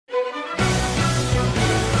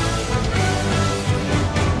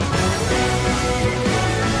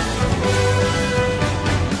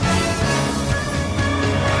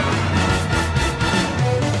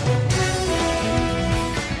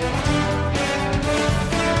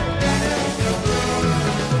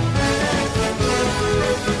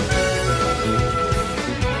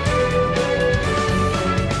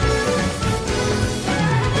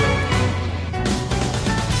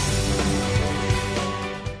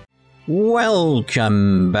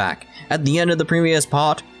Welcome back. At the end of the previous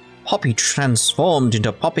part, Poppy transformed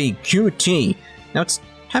into Poppy QT. Now it's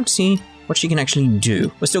time to see what she can actually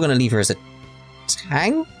do. We're still going to leave her as a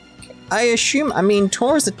tank, I assume? I mean,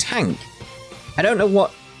 Torna's a tank. I don't know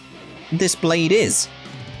what this blade is.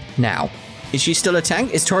 Now, is she still a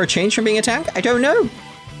tank? Is Torna changed from being a tank? I don't know.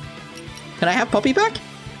 Can I have Poppy back?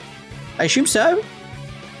 I assume so.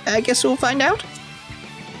 I guess we'll find out.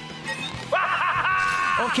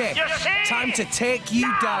 Okay, time to take you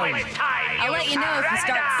down. I'll let you know if you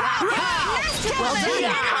start well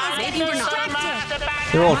done. Maybe we're not.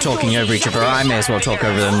 They're all talking over each other. I may as well talk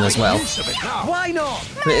over them as well. Why not?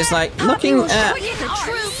 But it's like, looking at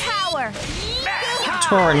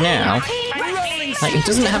Torna now, like, he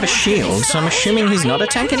doesn't have a shield, so I'm assuming he's not a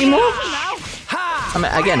tank anymore? I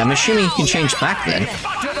mean, again, I'm assuming he can change back then.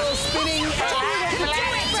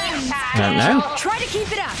 I don't know. Try to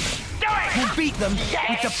keep it up. We'll beat them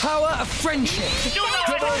with the power of friendship.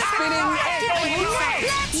 Double spinning.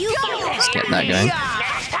 Let's get that going.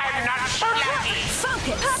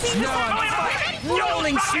 No,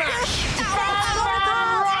 rolling smash.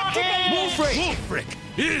 Wolfric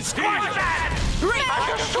is here.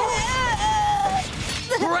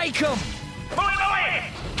 Break them.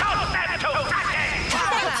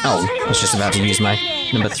 Oh, I was just about to use my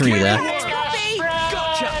number 3 there.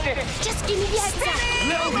 Just give me the exact.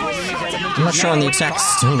 I'm not sure on the exact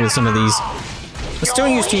still with some of these. We're still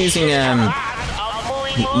used to using the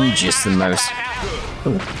Aegis the most.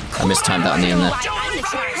 Ooh, I mistimed that on the end there.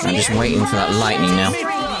 I'm just waiting for that lightning now.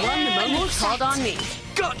 Called on me.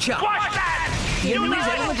 Gotcha. The enemy's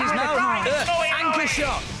element is now anchor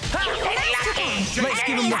shot. Let's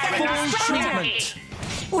give him the full treatment.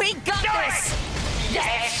 We got this.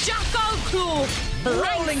 Jacko Claw.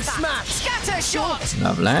 Rolling smash. Scatter shot.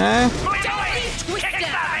 Lovely. Let's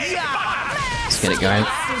get it going.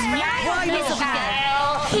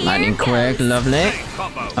 Lightning quick, lovely.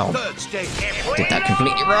 Oh, did that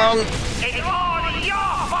completely wrong. It's all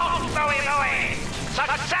your fault, Louie.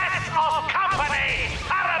 Success of company,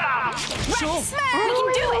 paramount. Sure.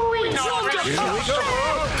 We can do it.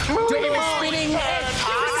 Double spinning.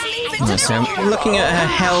 So, looking at her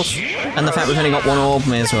health and the fact we've only got 1 orb,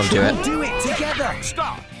 may as well do it. Do it together.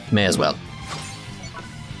 Stop. May as well.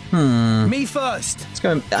 Me first. Let's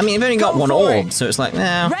go. I mean, we've only got 1 orb, so it's like,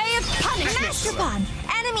 nah. Ray of punishment.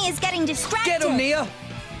 Enemy is getting distracted. Get him, Nia.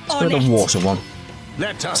 Let's go with the water one.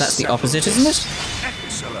 Let us That's the opposite, isn't it?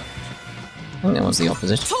 Excellent. I think that was the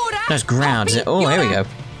opposite. No, it's ground, is it? Oh, here we go.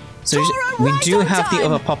 So we do have the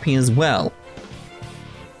other Poppy as well.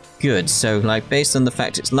 Good, so like based on the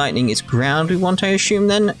fact it's lightning, it's ground we want, I assume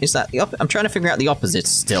then? Is that the I'm trying to figure out the opposite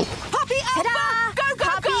still. Poppy Alpha! Go, go,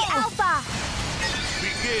 Poppy Alpha!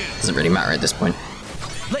 Doesn't really matter at this point.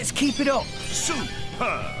 Let's keep it up.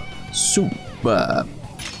 Super.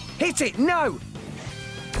 Hit it, no!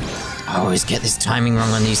 I always get this timing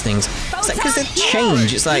wrong on these things. It's like, because they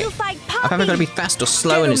change, it's like, I've either got to be fast or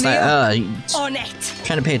slow, and it's like, on it.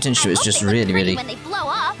 trying to pay attention to it is just really, really When they blow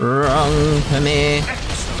up. wrong for me.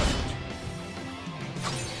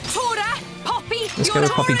 Let's go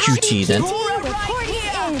with Poppy QT then.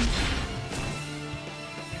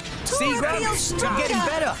 See, Gramps, we're getting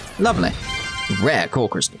better. Lovely. Rare core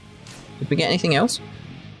crystal. Did we get anything else?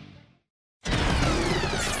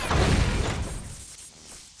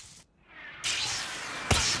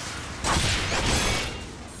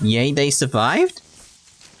 Yay, they survived?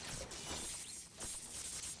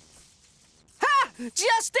 Ha!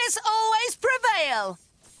 Justice always prevail!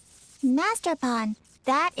 Master Pawn,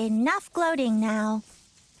 that enough gloating now.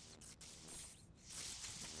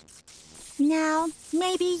 Now,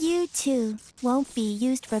 maybe you too won't be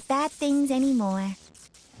used for bad things anymore.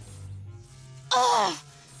 Ugh!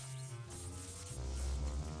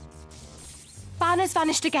 Bana's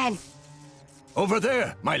vanished again. Over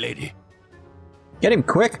there, my lady. Get him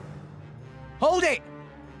quick! Hold it!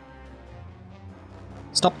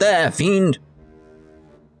 Stop there, fiend!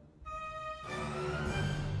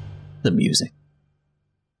 The music.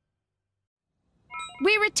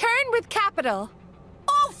 We return with capital.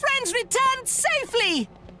 All friends returned safely!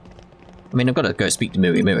 I mean, I've got to go speak to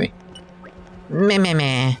Mooey. Mooey. Meh meh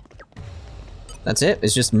meh. That's it?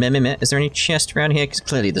 It's just meh meh meh. Is there any chest around here? Because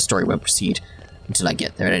clearly the story won't proceed until I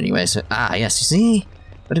get there anyway. So, yes, you see?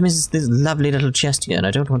 But it is this lovely little chest here, and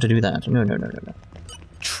I don't want to do that. No, no, no, no, no.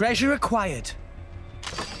 Treasure acquired.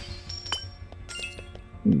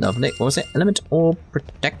 Lovely. What was it? Element or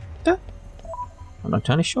protector? I'm not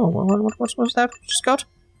entirely sure. What was that just got?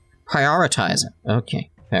 Prioritizer. Okay,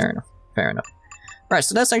 fair enough. Fair enough. Right,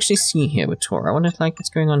 so let's actually see here with Torna. I wonder like what's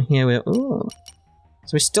going on here with. Ooh.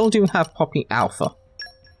 So we still do have Poppy Alpha.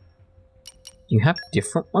 You have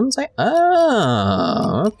different ones?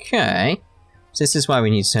 Oh, okay. So this is why we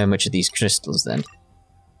need so much of these crystals then.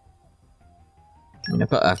 I mean,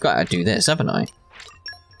 I've got to do this, haven't I?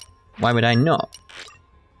 Why would I not?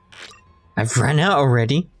 I've run out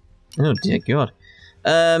already. Oh dear God.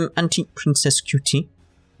 Antique Princess Cutie.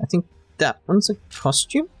 I think that one's a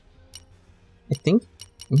costume. I think.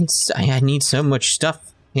 I need so much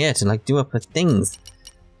stuff here to like do up with things.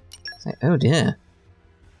 It's like, oh dear.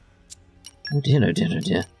 Oh dear, oh dear, oh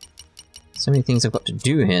dear. So many things I've got to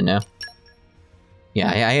do here now. Yeah,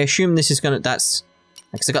 I assume this is gonna. That's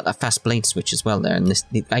because I got that fast blade switch as well there, and this.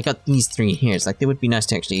 I got these 3 here. It's like they would be nice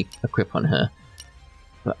to actually equip on her,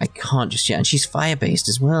 but I can't just yet. And she's fire based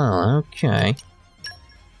as well. Okay.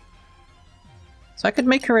 So I could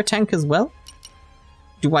make her a tank as well.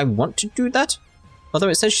 Do I want to do that? Although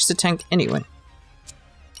it says she's a tank anyway.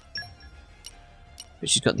 But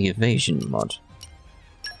she's got the evasion mod.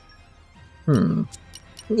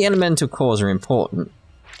 The elemental cores are important.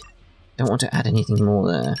 Don't want to add anything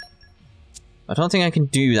more there. I don't think I can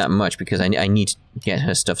do that much because I need to get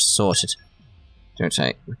her stuff sorted. Don't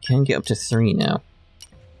I? We can get up to 3 now.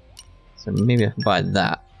 So maybe I can buy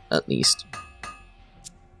that, at least.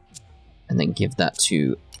 And then give that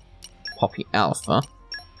to Poppy Alpha.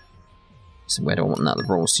 So where do I want that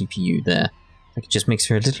raw CPU there? Like it just makes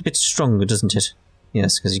her a little bit stronger, doesn't it?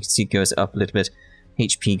 Yes, because you can see it goes up a little bit.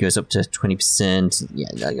 HP goes up to 20%. Yeah,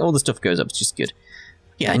 like, all the stuff goes up, it's just good.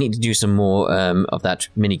 Yeah, I need to do some more of that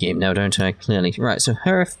minigame now, don't I? Clearly. Right, so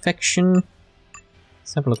her affection...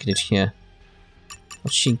 Let's have a look at it here.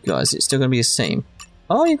 What she got? Is it still going to be the same?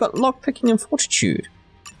 Oh, you got lockpicking and fortitude.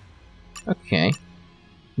 Okay.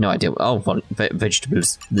 No idea. Oh,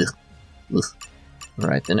 vegetables. Ugh. Ugh.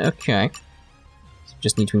 Right then, okay. So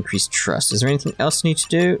just need to increase trust. Is there anything else I need to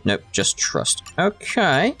do? Nope, just trust.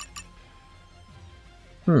 Okay.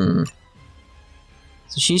 So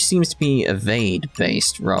she seems to be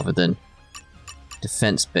evade-based rather than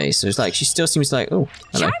defense-based. So it's like, she still seems like, oh,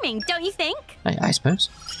 hello. Charming, don't you think? I suppose.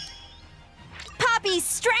 Poppy's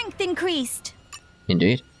strength increased.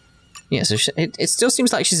 Indeed. Yeah, so it still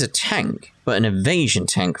seems like she's a tank, but an evasion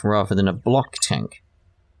tank rather than a block tank.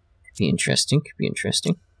 Could be interesting, could be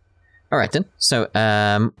interesting. Alright then, so,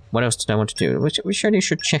 what else did I want to do? We surely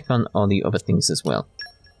should check on all the other things as well.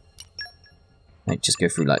 Right, just go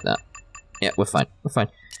through like that. Yeah, we're fine, we're fine.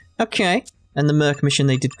 Okay, and the Merc mission,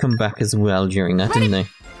 they did come back as well during that, didn't they?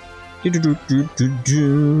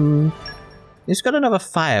 It's got another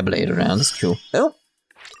fire blade around, that's cool. Oh,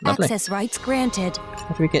 lovely. Access rights granted.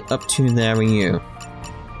 What do we get up to there with you?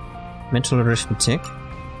 Mental arithmetic.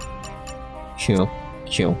 Cool,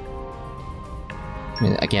 cool.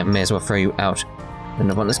 Again, may as well throw you out.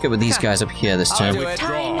 Let's go with these guys up here this time.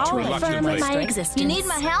 Time to affirm my existence. You need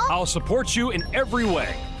my help? I'll support you in every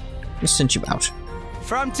way. Let's send you out.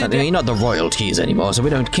 From today. You're not the royalties anymore, so we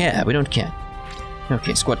don't care. We don't care.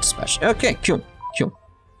 Okay, squad dispatch. Okay, cool, cool.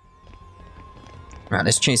 Right,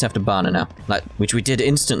 let's chase after Bana now. Like, which we did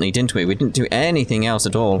instantly, didn't we? We didn't do anything else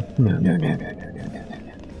at all. No.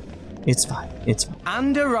 It's fine. It's fine.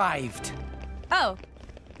 And arrived. Oh,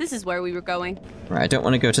 this is where we were going. Right, I don't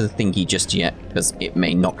want to go to the thingy just yet, because it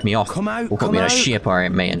may knock me off. Come out, or put me on a ship, or it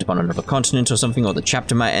may end up on another continent or something, or the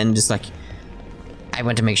chapter might end. It's like, I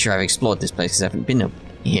want to make sure I've explored this place, because I haven't been up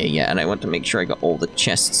here yet, and I want to make sure I got all the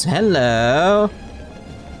chests. Hello!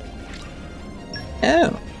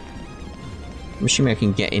 Oh. I'm assuming I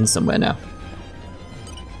can get in somewhere now.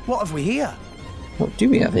 What have we here? What do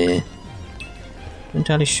we have here? Not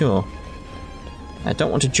entirely sure. I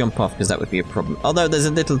don't want to jump off because that would be a problem. Although there's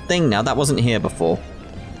a little thing now that wasn't here before.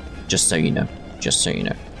 Just so you know. Just so you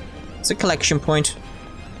know. It's a collection point.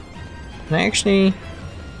 Can I actually...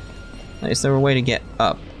 Is there a way to get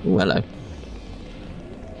up? Ooh, hello.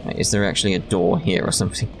 Is there actually a door here or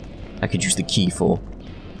something I could use the key for?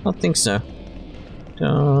 I don't think so.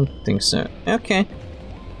 Don't think so. Okay.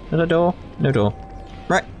 Not a door. No door.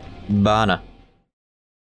 Right. Bana.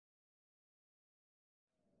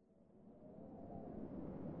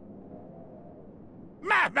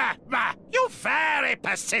 You very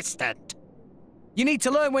persistent. You need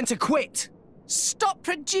to learn when to quit. Stop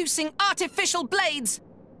producing artificial blades!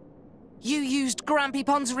 You used Grampy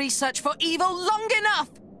Pond's research for evil long enough!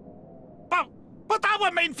 But that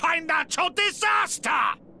would mean financial disaster!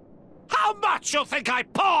 How much you think I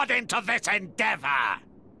poured into this endeavor?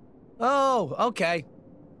 Oh, okay.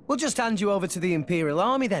 We'll just hand you over to the Imperial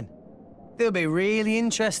Army then. They'll be really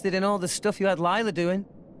interested in all the stuff you had Lila doing.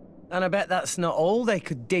 And I bet that's not all they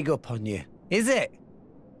could dig up on you, is it?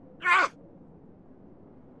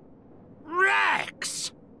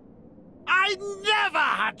 Rex! I never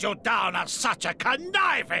had you down as such a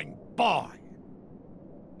conniving boy.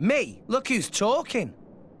 Me? Look who's talking.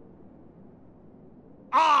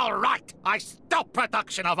 All right, I stop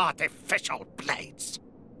production of artificial blades.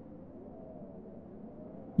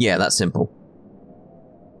 Yeah, that's simple.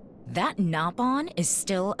 That knob-on is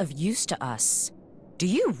still of use to us. Do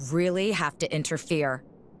you really have to interfere?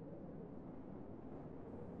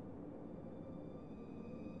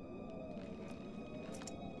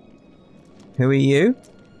 Who are you?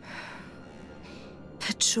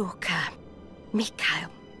 Petroka. Mikhail.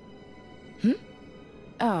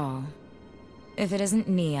 Oh. If it isn't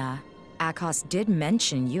Nia, Akos did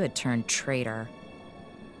mention you had turned traitor.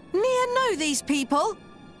 Nia know these people?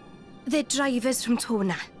 They're drivers from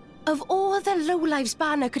Torna. Of all the lowlives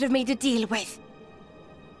Bana could have made a deal with.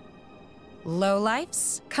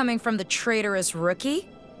 Lowlifes? Coming from the traitorous rookie?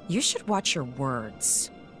 You should watch your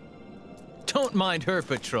words. Don't mind her,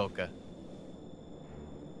 Petroka.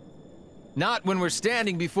 Not when we're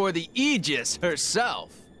standing before the Aegis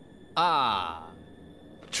herself. Ah.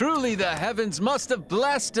 Truly the heavens must have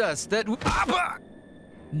blessed us that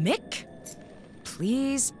Mick?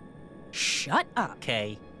 Please, shut up.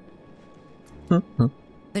 Okay.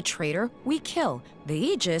 The traitor, we kill. The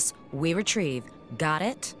Aegis, we retrieve. Got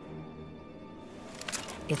it?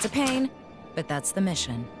 It's a pain, but that's the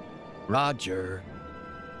mission. Roger.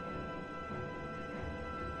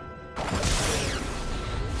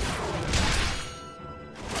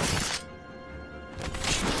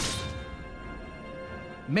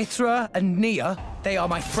 Mithra and Nia, they are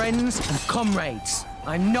my friends and comrades.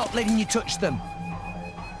 I'm not letting you touch them.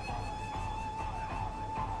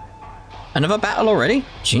 Another battle already?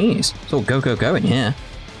 Jeez, it's all go in here.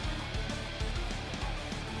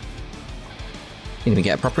 Didn't even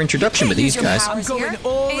get a proper introduction with these guys. I'm going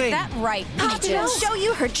all Ain't in. that right, Poppy will Aegis? show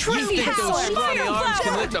you her true You think power. those scrawny arms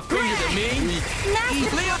can lift a finger to me?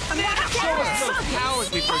 Powers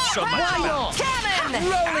we've heard so much Why about.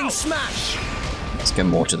 not? Rolling smash. Let's go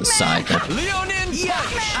more to the side then. Leonin punch!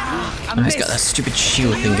 Oh, he's got that stupid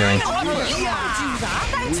shield thing going.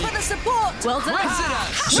 Thanks for the support. Well done.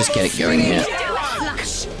 Let's just get it going here.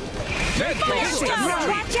 Watch out. Poppy will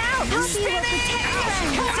protect them.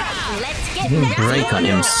 Let's get Give me a break on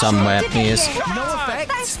him somewhere, please. No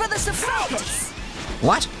effect. Thanks for the support.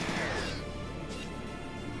 What?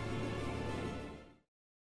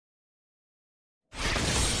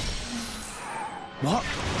 What?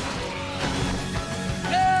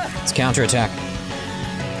 It's counterattack.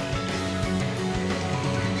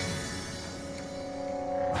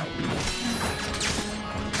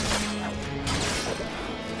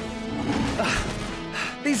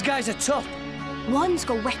 These guys are tough. One's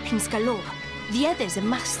got weapons galore. The other's a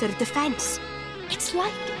master of defense. It's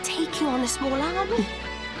like taking on a small army.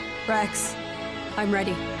 Rex, I'm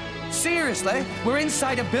ready. Seriously? We're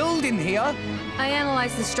inside a building here? I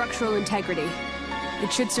analyzed the structural integrity.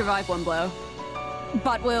 It should survive one blow.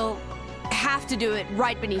 But we'll have to do it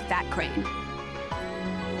right beneath that crane.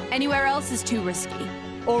 Anywhere else is too risky.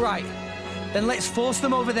 All right. Then let's force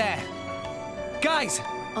them over there. Guys!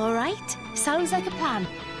 All right. Sounds like a plan.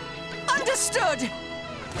 Understood.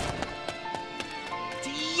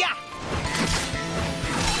 Yeah!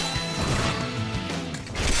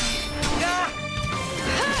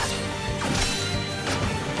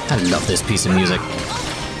 I love this piece of music.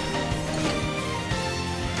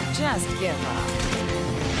 Just give up.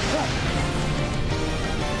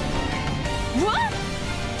 What?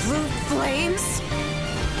 Blue flames?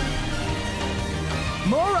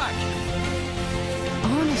 Morak!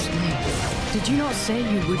 Honestly, did you not say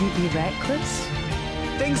you wouldn't be reckless?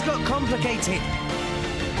 Things got complicated.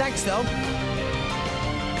 Thanks, though.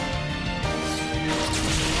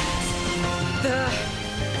 The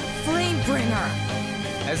Flamebringer.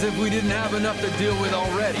 As if we didn't have enough to deal with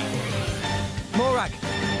already. Morak,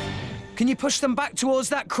 can you push them back towards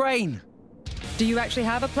that crane? Do you actually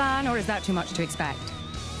have a plan, or is that too much to expect?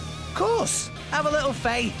 Of course. Have a little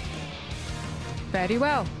faith. Very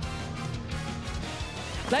well.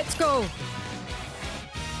 Let's go.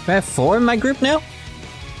 Do I have 4 in my group now?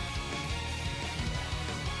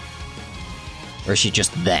 Or is she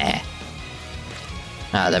just there?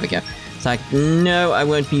 Ah, there we go. It's like, no, I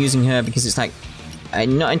won't be using her because it's like,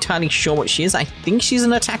 I'm not entirely sure what she is. I think she's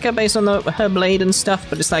an attacker based on her blade and stuff,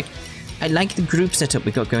 but it's like, I like the group setup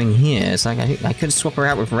we got going here. It's like, I could swap her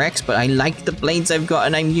out with Rex, but I like the blades I've got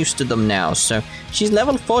and I'm used to them now. So, she's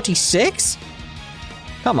level 46?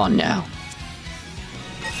 Come on now.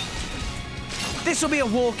 This will be a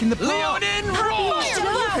walk in the park. Leonin roar!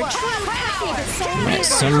 Right,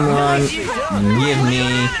 someone give me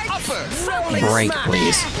a break,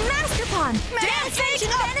 please.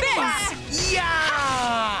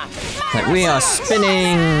 Yeah! Like, we are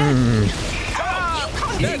spinning.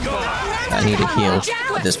 I need a heal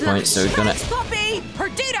at this point, so we're gonna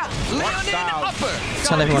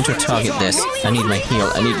tell everyone to target this. I need my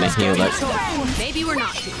heal. I need my heal though. Maybe we're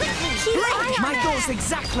not. My goals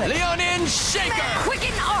exactly. Leonin Shaker!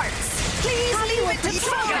 Quicken arts! Please leave it to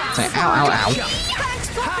Torna! Say, ow, ow, ow.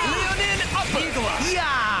 Leonin Upper!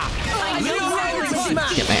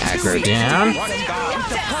 Get my aggro down.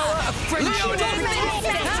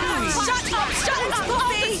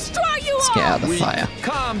 Let's get out of the fire.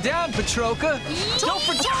 Calm down, Petroka. Don't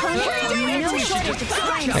forget.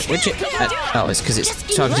 Wait, which oh, it's because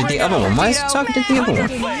it's targeted the other one. Why is it targeted the other one?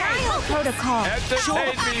 Protocol.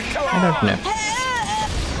 I don't know.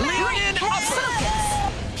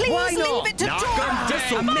 Please leave it to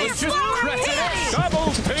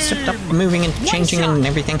Stop moving and changing and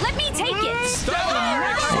everything. Let me take it.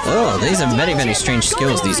 Oh, these are very, very strange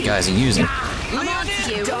skills these guys are using.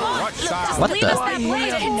 What the?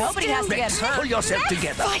 Nobody has to get hurt. Pull yourself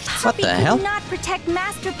together. What the hell? Do not protect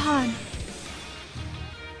Master Pawn.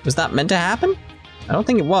 Was that meant to happen? I don't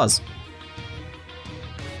think it was.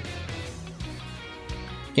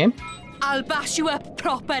 Game? I'll bash you up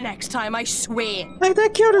proper next time, I swear. Like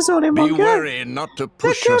that killed us all in Be one go. wary not to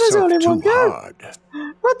push killed us all yourself in one too go. hard.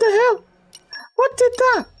 What the hell? What did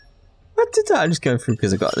that? What did that? I'm just going through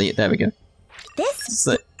because I got the. There we go. This?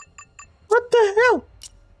 So, what the hell?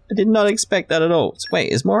 I did not expect that at all. So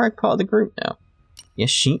wait, is Morag part of the group now? Yes,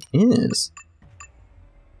 she is.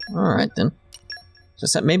 Alright then.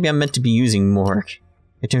 So maybe I'm meant to be using Morag.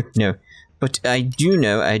 I don't know. But I do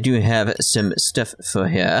know I do have some stuff for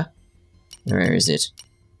her. Where is it?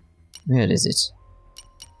 Where is it?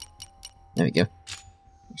 There we go.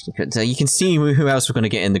 So you can see who else we're going to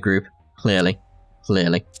get in the group. Clearly.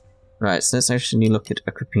 Clearly. Right, so let's actually look at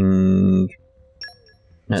equipping...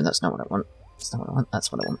 No, that's not what I want. That's not what I want.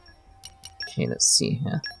 That's what I want. Okay, let's see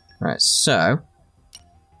here. Right, so...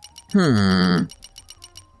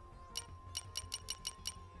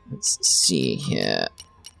 Let's see here.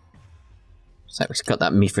 So we've got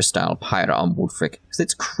that Mithra style Pyra on board frick. Because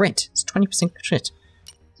it's crit. It's 20% crit.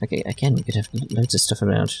 Okay, again, we could have loads of stuff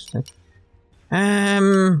around. So,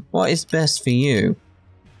 what is best for you?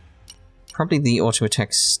 Probably the auto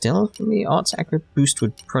attack still for me. Arts aggro boost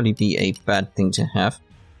would probably be a bad thing to have.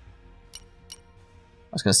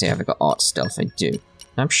 I was gonna say, have I got art stealth? I do.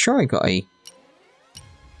 I'm sure I got a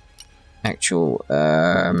actual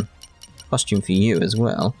costume for you as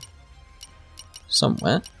well.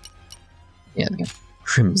 Somewhere. Yeah, there we go.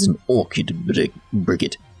 Crimson Orchid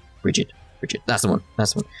Bridget. That's the one.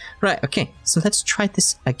 That's the one. Right, okay. So let's try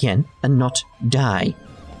this again and not die.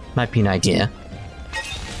 Might be an idea.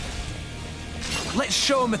 Let's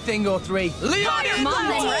show him a thing or three. Come on,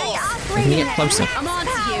 then. Let me get closer. I'm on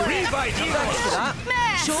to you.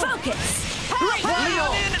 Focus.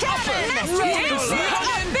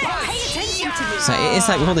 So it's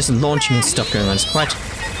like with all this launching and stuff going on. It's quite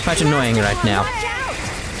annoying right now.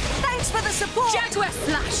 Thanks for the support. Jaguar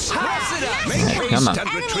flash. Right, come on.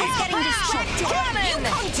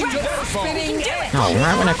 Oh,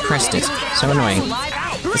 right when I pressed it. So annoying.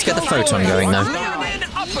 Let's get the photon going though.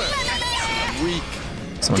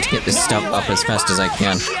 So I want to get this stuff up as fast as I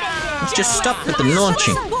can. Let's just stop with the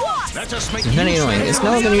launching. It's very annoying. Is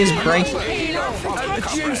no one going to use break?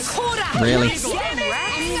 Really?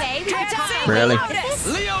 Really?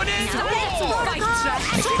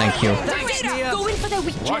 Thank you. Go in for the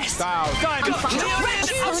weakness.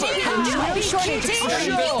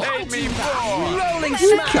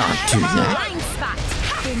 You can't do that.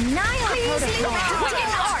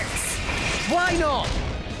 Why not?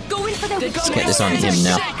 Go in for the weakness. Let's get this on him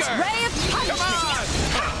now.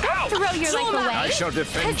 Throw your life away. I shall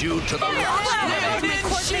defend you to the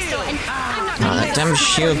last. Oh, that damn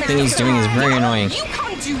shield thing he's doing is very annoying. You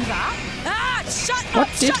can't do that. What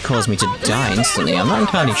did cause me to die instantly? I'm not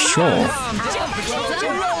entirely sure.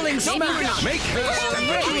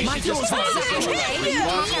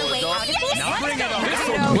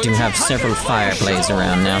 We do have several fire blades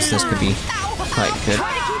around now, so this could be quite good.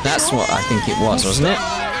 That's what I think it was, wasn't it?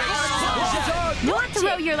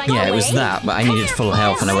 Yeah, it was that, but I needed full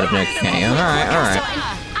health and I would have been okay. Alright.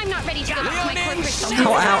 I'm not ready to go.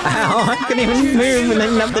 Ow, I couldn't even move and I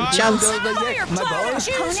didn't have the chance.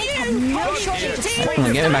 Come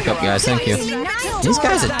on, get him back up, guys, thank you. These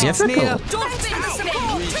guys are difficult.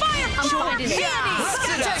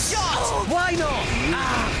 Why not?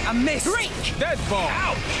 I missed.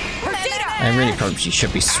 I really probably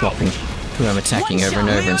should be swapping who I'm attacking over and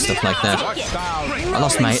over and stuff like that. I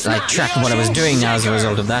lost my track of what I was doing now as a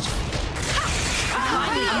result of that.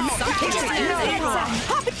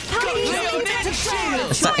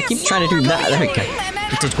 I keep trying to do that. There we go.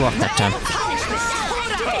 It did go off that time.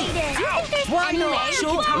 Why not?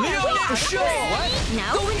 Sure. For sure. What?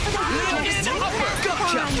 Now, Going for the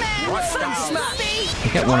Gotcha. Front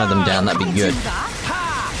smash. Get one of them down, that'd be good.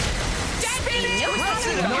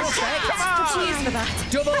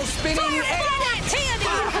 Double spinning.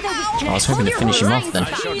 I was hoping to finish him off then.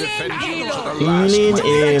 I shall defend you to the Healing last.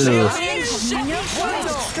 eel.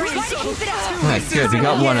 Right, good, we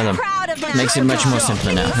got one of them. Makes it much more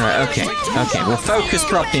simpler now. Right, okay. Okay, we'll focus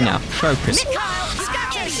properly now. Focus.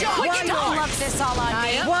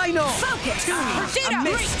 Why not?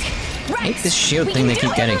 Hate this shield thing they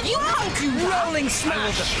keep getting. Rolling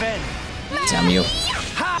smash. Damn you.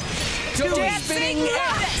 Double spinning.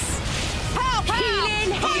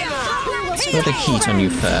 Let's put the heat on you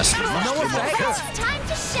first. time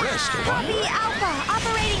to shine. Copy Alpha,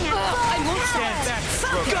 operating at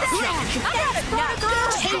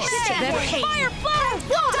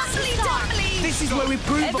This is where we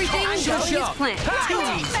prove Everything goes as planned.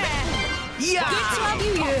 Yeah. Good to have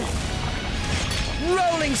you here.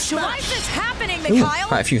 Rolling Why smash. is this happening, Ooh, Mikhail?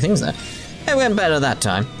 quite a few things there. It went better that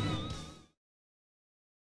time.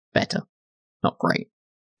 Better. Not great.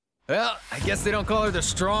 Well, I guess they don't call her the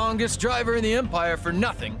strongest driver in the Empire for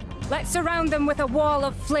nothing. Let's surround them with a wall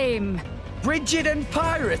of flame. Bridget and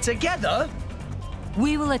Pyra together?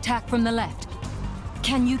 We will attack from the left.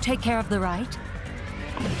 Can you take care of the right?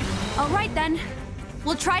 All right, then.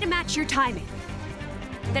 We'll try to match your timing.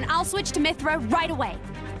 Then I'll switch to Mithra right away.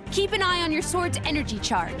 Keep an eye on your sword's energy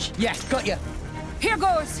charge. Yes, got you. Here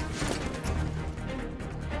goes!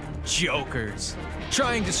 Jokers.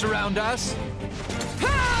 Trying to surround us?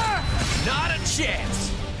 Not a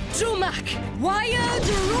chance! Sumac! Wild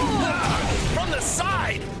roar! From the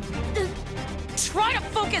side! Try to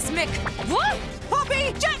focus, Mick. What?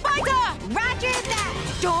 Poppy, jet fighter! Roger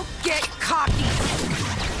that. Don't get cocky.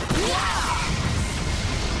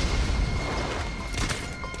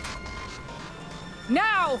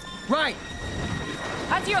 Now! Right.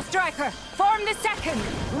 As your striker, form the second!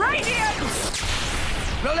 Radiance!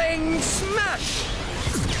 Rolling smash.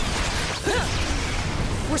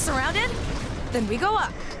 We're surrounded? Then we go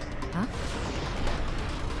up. Huh?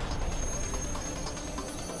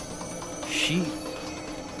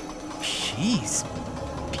 She's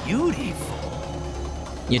beautiful.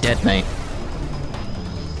 You're dead, mate.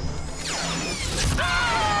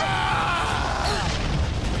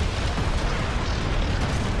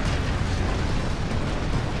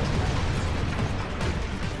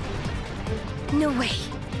 No way.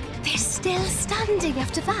 They're still standing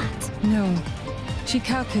after that. No. She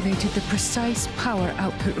calculated the precise power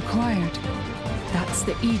output required. That's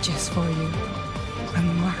the Aegis for you.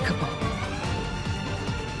 Remarkable.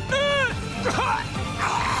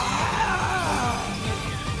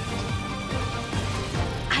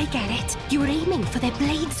 I get it. You were aiming for their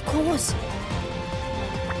blade's cause.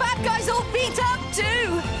 Bad guys all beat up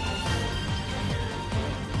too.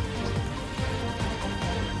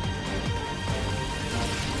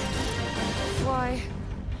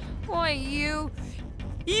 Why you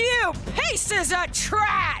pieces of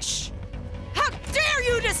trash! How dare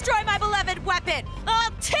you destroy my beloved weapon!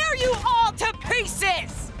 I'll tear you all to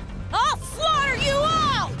pieces! I'll slaughter you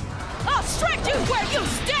all! I'll shred you where you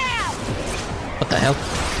stand! What the hell?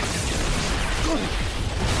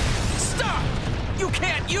 Stop! You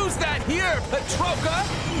can't use that here, Petroka!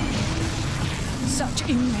 Such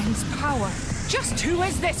immense power. Just who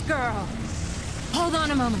is this girl? Hold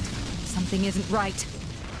on a moment. Something isn't right.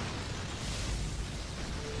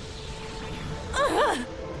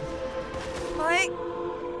 My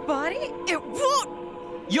body? It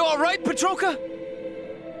won't! You alright, Petroka?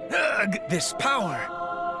 Ugh, this power.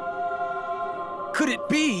 Could it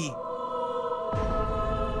be?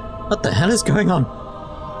 What the hell is going on?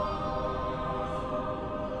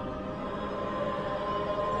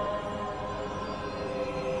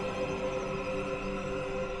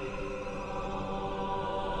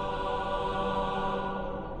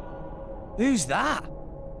 Who's that?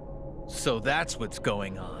 So that's what's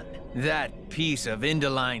going on. That piece of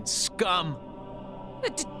Indoline scum.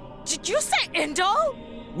 Did you say Indol?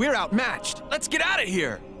 We're outmatched. Let's get out of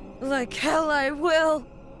here. Like hell I will.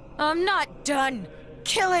 I'm not done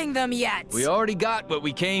killing them yet. We already got what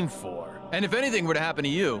we came for. And if anything were to happen to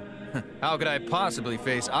you, how could I possibly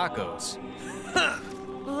face Akos?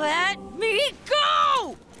 Let me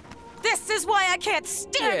go! This is why I can't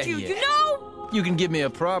stand you, you know? You can give me a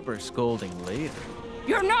proper scolding later.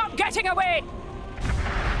 You're not getting away!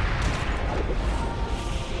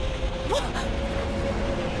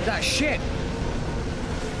 That shit.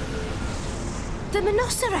 The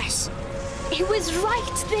Monoceros. It was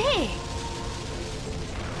right there.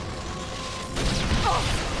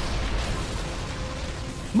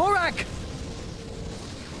 Morak!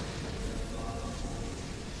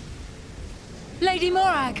 Lady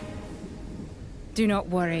Morag! Do not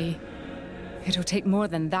worry. It'll take more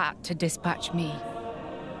than that to dispatch me.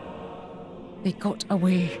 They got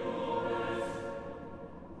away.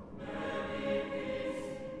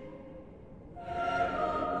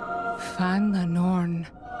 Fan the Norn.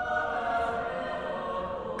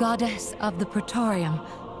 Goddess of the Praetorium.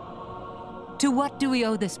 To what do we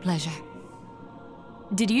owe this pleasure?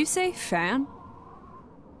 Did you say Fan?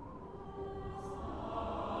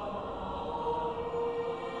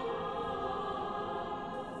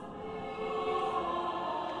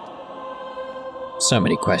 So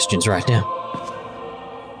many questions right now.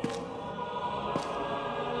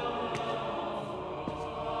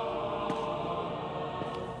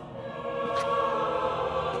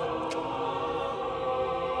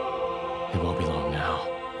 It won't be long now.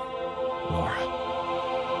 Nora.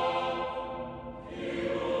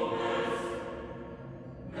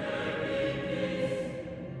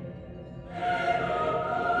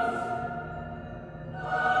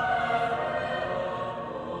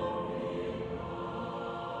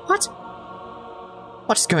 What?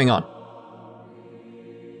 What is going on?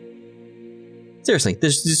 Seriously,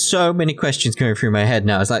 there's just so many questions going through my head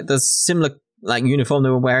now. It's like there's similar like uniform they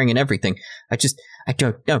were wearing and everything. I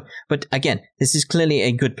don't know. But again, this is clearly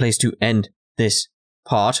a good place to end this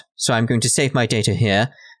part. So I'm going to save my data here,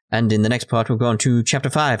 and in the next part we'll go on to chapter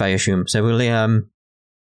 5, I assume. So we'll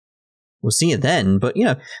see you then. But you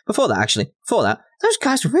know, before that, those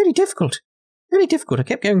guys were really difficult. Really difficult. I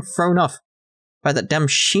kept getting thrown off by that damn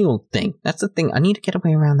shield thing. That's the thing. I need to get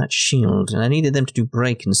away around that shield, and I needed them to do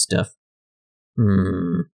break and stuff.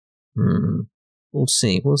 We'll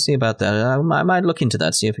see. We'll see about that. I might look into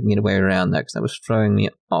that, see if we can get away around that, because that was throwing me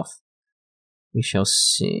off. We shall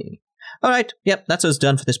see. Alright, yep, that's us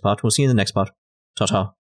done for this part. We'll see you in the next part.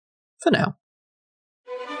 Ta-ta. For now.